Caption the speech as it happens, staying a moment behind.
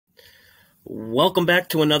Welcome back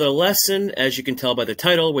to another lesson. As you can tell by the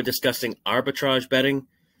title, we're discussing arbitrage betting.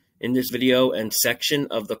 In this video and section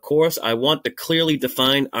of the course, I want to clearly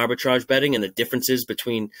define arbitrage betting and the differences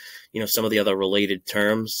between, some of the other related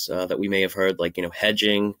terms that we may have heard, like,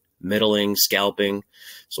 hedging, middling, scalping.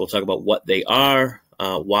 So we'll talk about what they are,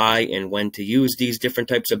 why and when to use these different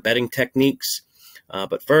types of betting techniques.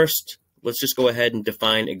 But first, let's just go ahead and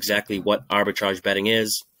define exactly what arbitrage betting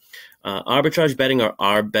is. Arbitrage betting, or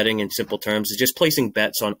arb betting in simple terms, is just placing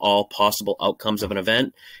bets on all possible outcomes of an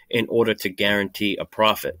event in order to guarantee a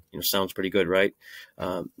profit. Sounds pretty good, right?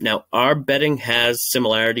 Now, arb betting has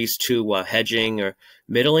similarities to hedging or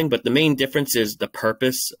middling, but the main difference is the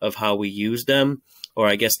purpose of how we use them, or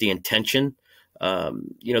I guess the intention.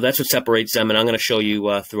 That's what separates them, and I'm going to show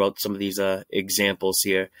you throughout some of these examples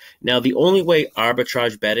here. Now, the only way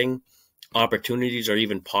arbitrage betting opportunities are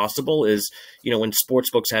even possible is, when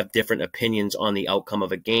sportsbooks have different opinions on the outcome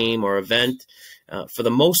of a game or event. For the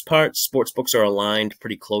most part, sportsbooks are aligned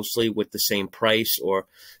pretty closely with the same price or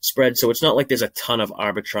spread. So it's not like there's a ton of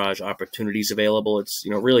arbitrage opportunities available. It's,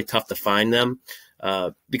 really tough to find them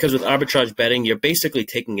because with arbitrage betting, you're basically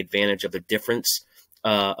taking advantage of the difference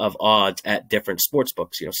of odds at different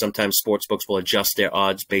sportsbooks. Sometimes sportsbooks will adjust their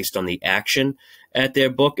odds based on the action at their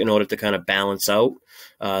book in order to kind of balance out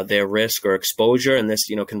their risk or exposure. And this,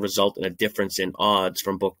 can result in a difference in odds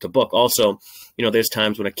from book to book. Also, there's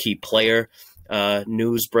times when a key player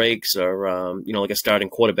news breaks or, like a starting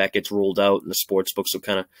quarterback gets ruled out, and the sportsbooks will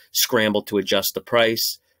kind of scramble to adjust the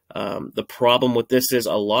price. The problem with this is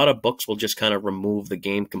a lot of books will just kind of remove the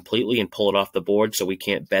game completely and pull it off the board, so we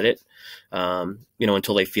can't bet it,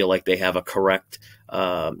 until they feel like they have a correct,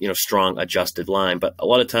 strong adjusted line. But a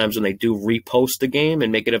lot of times when they do repost the game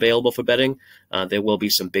and make it available for betting, there will be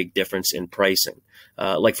some big difference in pricing.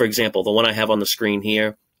 Like, for example, the one I have on the screen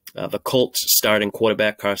here, the Colts starting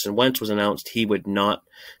quarterback Carson Wentz was announced he would not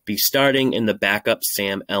be starting, and the backup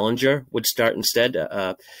Sam Ehlinger would start instead.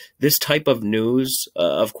 This type of news,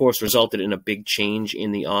 of course, resulted in a big change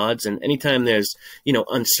in the odds. And anytime there's,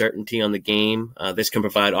 uncertainty on the game, this can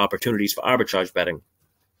provide opportunities for arbitrage betting.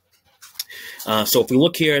 So if we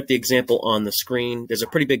look here at the example on the screen, there's a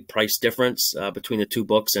pretty big price difference between the two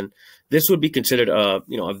books, and this would be considered a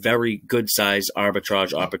very good size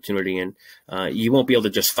arbitrage opportunity. And you won't be able to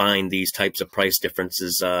just find these types of price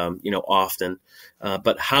differences often.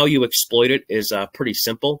 But how you exploit it is pretty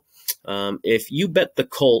simple. If you bet the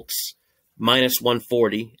Colts minus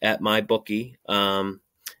 140 at my bookie, and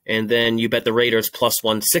then you bet the Raiders plus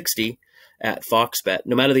 160 at FoxBet,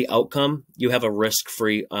 no matter the outcome, you have a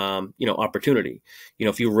risk-free, opportunity.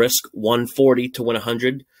 If you risk 140 to win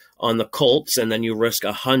 100 on the Colts, and then you risk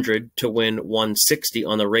 100 to win 160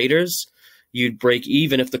 on the Raiders, you'd break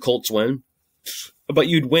even if the Colts win, but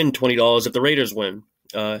you'd win $20 if the Raiders win.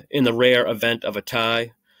 In the rare event of a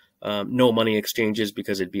tie, no money exchanges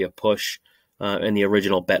because it'd be a push, and the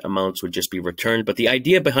original bet amounts would just be returned. But the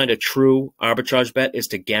idea behind a true arbitrage bet is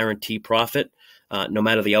to guarantee profit, no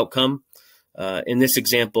matter the outcome. In this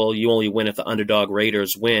example, you only win if the underdog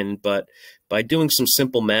Raiders win, but by doing some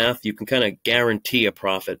simple math, you can kind of guarantee a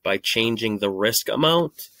profit by changing the risk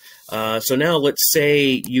amount. So now let's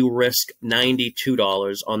say you risk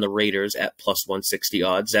 $92 on the Raiders at plus 160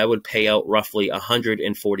 odds. That would pay out roughly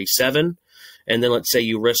 147. And then let's say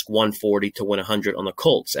you risk 140 to win 100 on the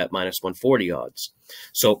Colts at minus 140 odds.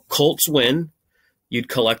 So Colts win, you'd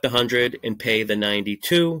collect 100 and pay the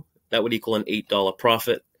 92. That would equal an $8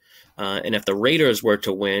 profit. And if the Raiders were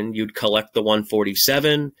to win, you'd collect the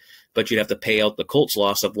 147, but you'd have to pay out the Colts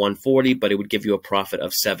loss of 140, but it would give you a profit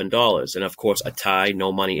of $7. And of course, a tie,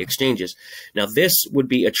 no money exchanges. Now, this would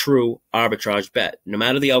be a true arbitrage bet. No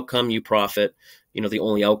matter the outcome, you profit. The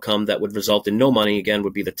only outcome that would result in no money, again,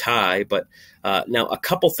 would be the tie. But now, a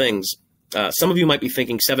couple things. Some of you might be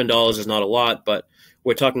thinking $7 is not a lot, but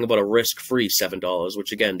we're talking about a risk-free $7,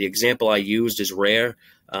 which, again, the example I used is rare.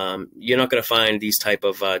 You're not going to find these type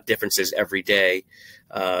of differences every day.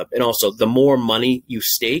 And also, the more money you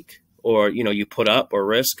stake or, you put up or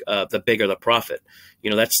risk, the bigger the profit.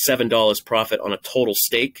 That's $7 profit on a total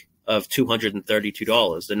stake of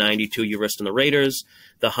 $232. The 92 you risked on the Raiders,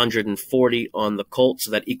 the 140 on the Colts,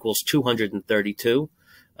 so that equals 232.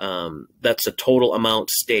 That's the total amount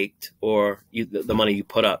staked, or the money you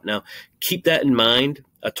put up. Now, keep that in mind.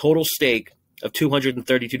 A total stake of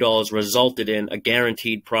 $232 resulted in a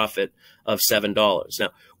guaranteed profit of $7. Now,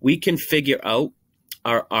 we can figure out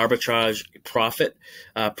our arbitrage profit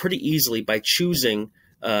pretty easily by choosing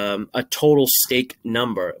a total stake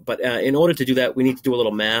number. But in order to do that, we need to do a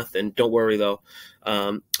little math. And don't worry, though,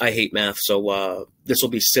 I hate math, so this will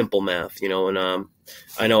be simple math, and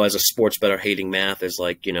I know as a sports bettor, hating math is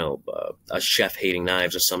like, a chef hating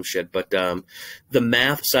knives or some shit. But the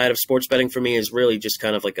math side of sports betting for me is really just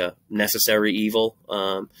kind of like a necessary evil.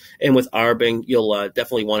 And with arbing, you'll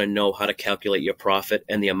definitely want to know how to calculate your profit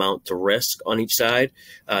and the amount to risk on each side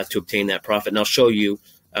to obtain that profit. And I'll show you,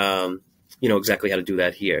 exactly how to do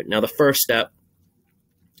that here. Now, the first step,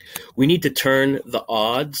 we need to turn the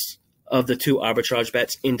odds of the two arbitrage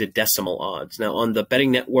bets into decimal odds. Now, on the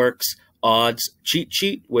Betting Network's odds cheat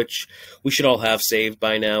sheet, which we should all have saved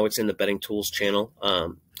by now, it's in the Betting Tools channel.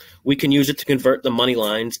 We can use it to convert the money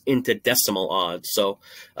lines into decimal odds. So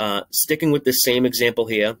sticking with the same example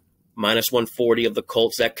here, minus 140 of the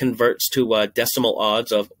Colts, that converts to decimal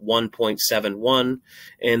odds of 1.71,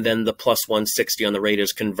 and then the plus 160 on the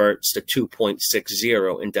Raiders converts to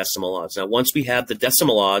 2.60 in decimal odds. Now, once we have the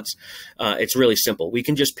decimal odds, it's really simple. We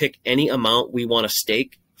can just pick any amount we want to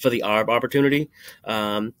stake for the ARB opportunity.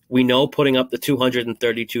 We know putting up the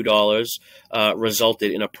 $232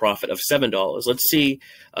 resulted in a profit of $7. Let's see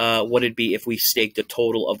what it'd be if we staked a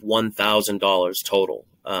total of $1,000 total.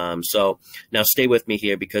 So now stay with me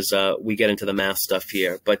here because we get into the math stuff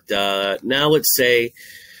here. But now let's say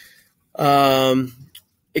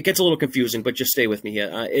it gets a little confusing, but just stay with me here.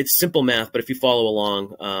 It's simple math, but if you follow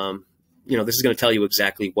along, this is going to tell you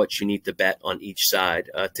exactly what you need to bet on each side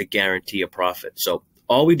to guarantee a profit. So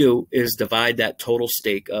all we do is divide that total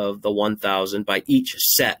stake of the 1,000 by each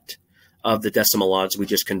set of the decimal odds we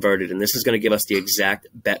just converted. And this is going to give us the exact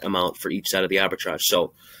bet amount for each side of the arbitrage.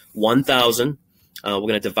 So 1,000, we're going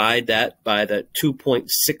to divide that by the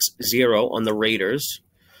 2.60 on the Raiders.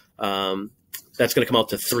 That's going to come out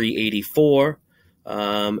to 384.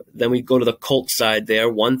 Then we go to the Colts side there,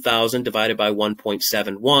 1,000 divided by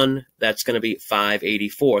 1.71. That's going to be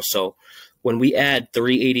 584. So when we add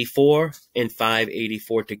 384 and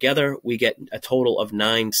 584 together, we get a total of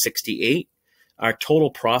 968. Our total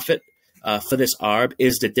profit for this ARB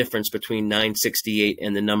is the difference between 968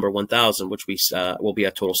 and the number 1,000, which will be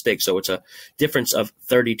our total stake. So it's a difference of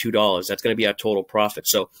 $32. That's going to be our total profit.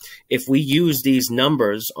 So if we use these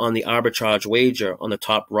numbers on the arbitrage wager on the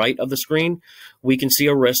top right of the screen, we can see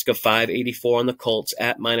a risk of 584 on the Colts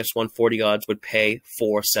at minus 140 odds would pay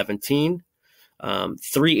 417.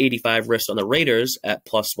 385 risk on the Raiders at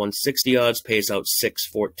plus 160 odds pays out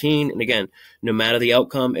 614. And again, no matter the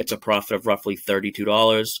outcome, it's a profit of roughly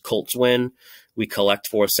 $32. Colts win, we collect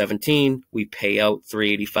 417, we pay out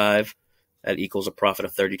 385. That equals a profit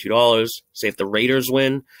of $32. Say if the Raiders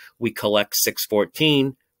win, we collect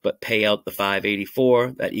 614, but pay out the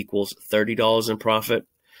 584. That equals $30 in profit.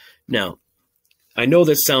 Now, I know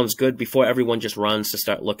this sounds good. Before everyone just runs to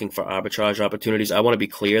start looking for arbitrage opportunities, I want to be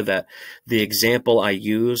clear that the example I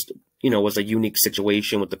used, was a unique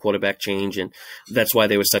situation with the quarterback change, and that's why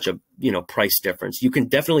there was such a, price difference. You can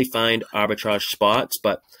definitely find arbitrage spots,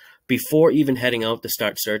 but before even heading out to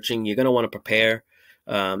start searching, you're going to want to prepare.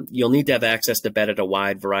 You'll need to have access to bet at a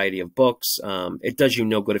wide variety of books. It does you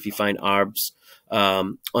no good if you find ARBs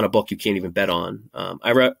on a book you can't even bet on.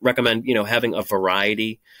 I recommend, having a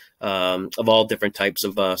variety of all different types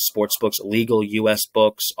of sports books, legal U.S.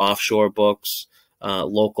 books, offshore books,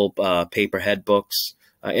 local paperhead books.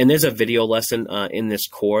 And there's a video lesson in this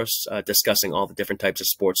course discussing all the different types of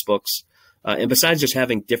sports books. And besides just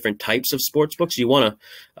having different types of sports books, you want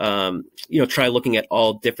to, try looking at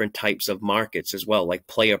all different types of markets as well, like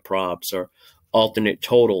player props or alternate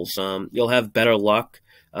totals. You'll have better luck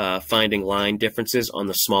finding line differences on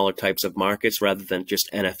the smaller types of markets rather than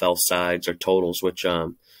just NFL sides or totals, which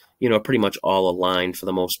pretty much all aligned for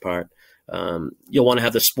the most part. You'll want to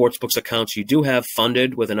have the sportsbooks accounts you do have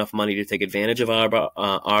funded with enough money to take advantage of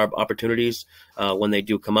ARB opportunities when they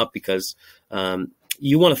do come up, because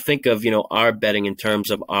you want to think of, ARB betting in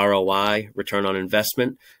terms of ROI, return on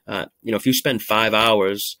investment. If you spend 5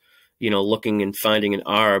 hours, looking and finding an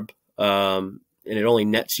ARB and it only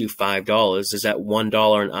nets you $5, is that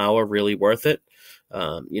 $1 an hour really worth it?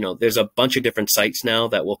 There's a bunch of different sites now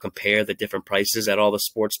that will compare the different prices at all the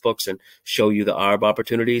sports books and show you the ARB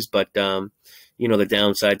opportunities. But, the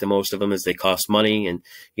downside to most of them is they cost money. And,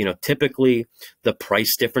 typically the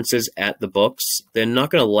price differences at the books, they're not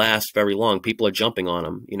going to last very long. People are jumping on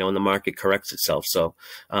them, and the market corrects itself. So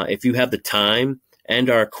if you have the time and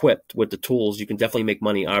are equipped with the tools, you can definitely make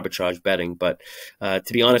money arbitrage betting. But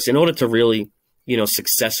to be honest, in order to really,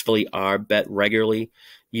 successfully ARB bet regularly,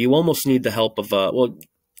 you almost need the help of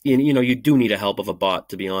you do need a help of a bot,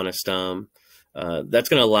 to be honest. That's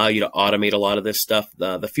going to allow you to automate a lot of this stuff.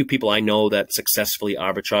 The few people I know that successfully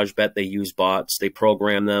arbitrage bet, they use bots. They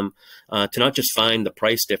program them to not just find the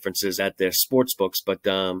price differences at their sports books, but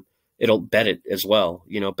it'll bet it as well,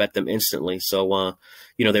 bet them instantly. So,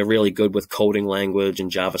 they're really good with coding language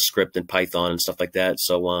and JavaScript and Python and stuff like that.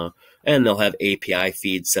 So, and they'll have API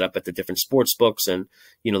feeds set up at the different sports books, and,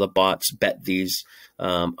 the bots bet these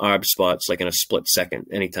ARB spots like in a split second,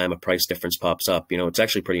 anytime a price difference pops up. It's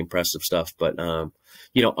actually pretty impressive stuff. But,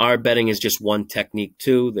 ARB betting is just one technique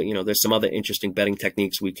too. That, there's some other interesting betting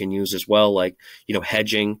techniques we can use as well, like,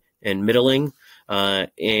 hedging and middling. And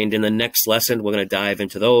in the next lesson, we're going to dive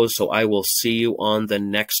into those. So I will see you on the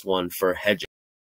next one for hedging.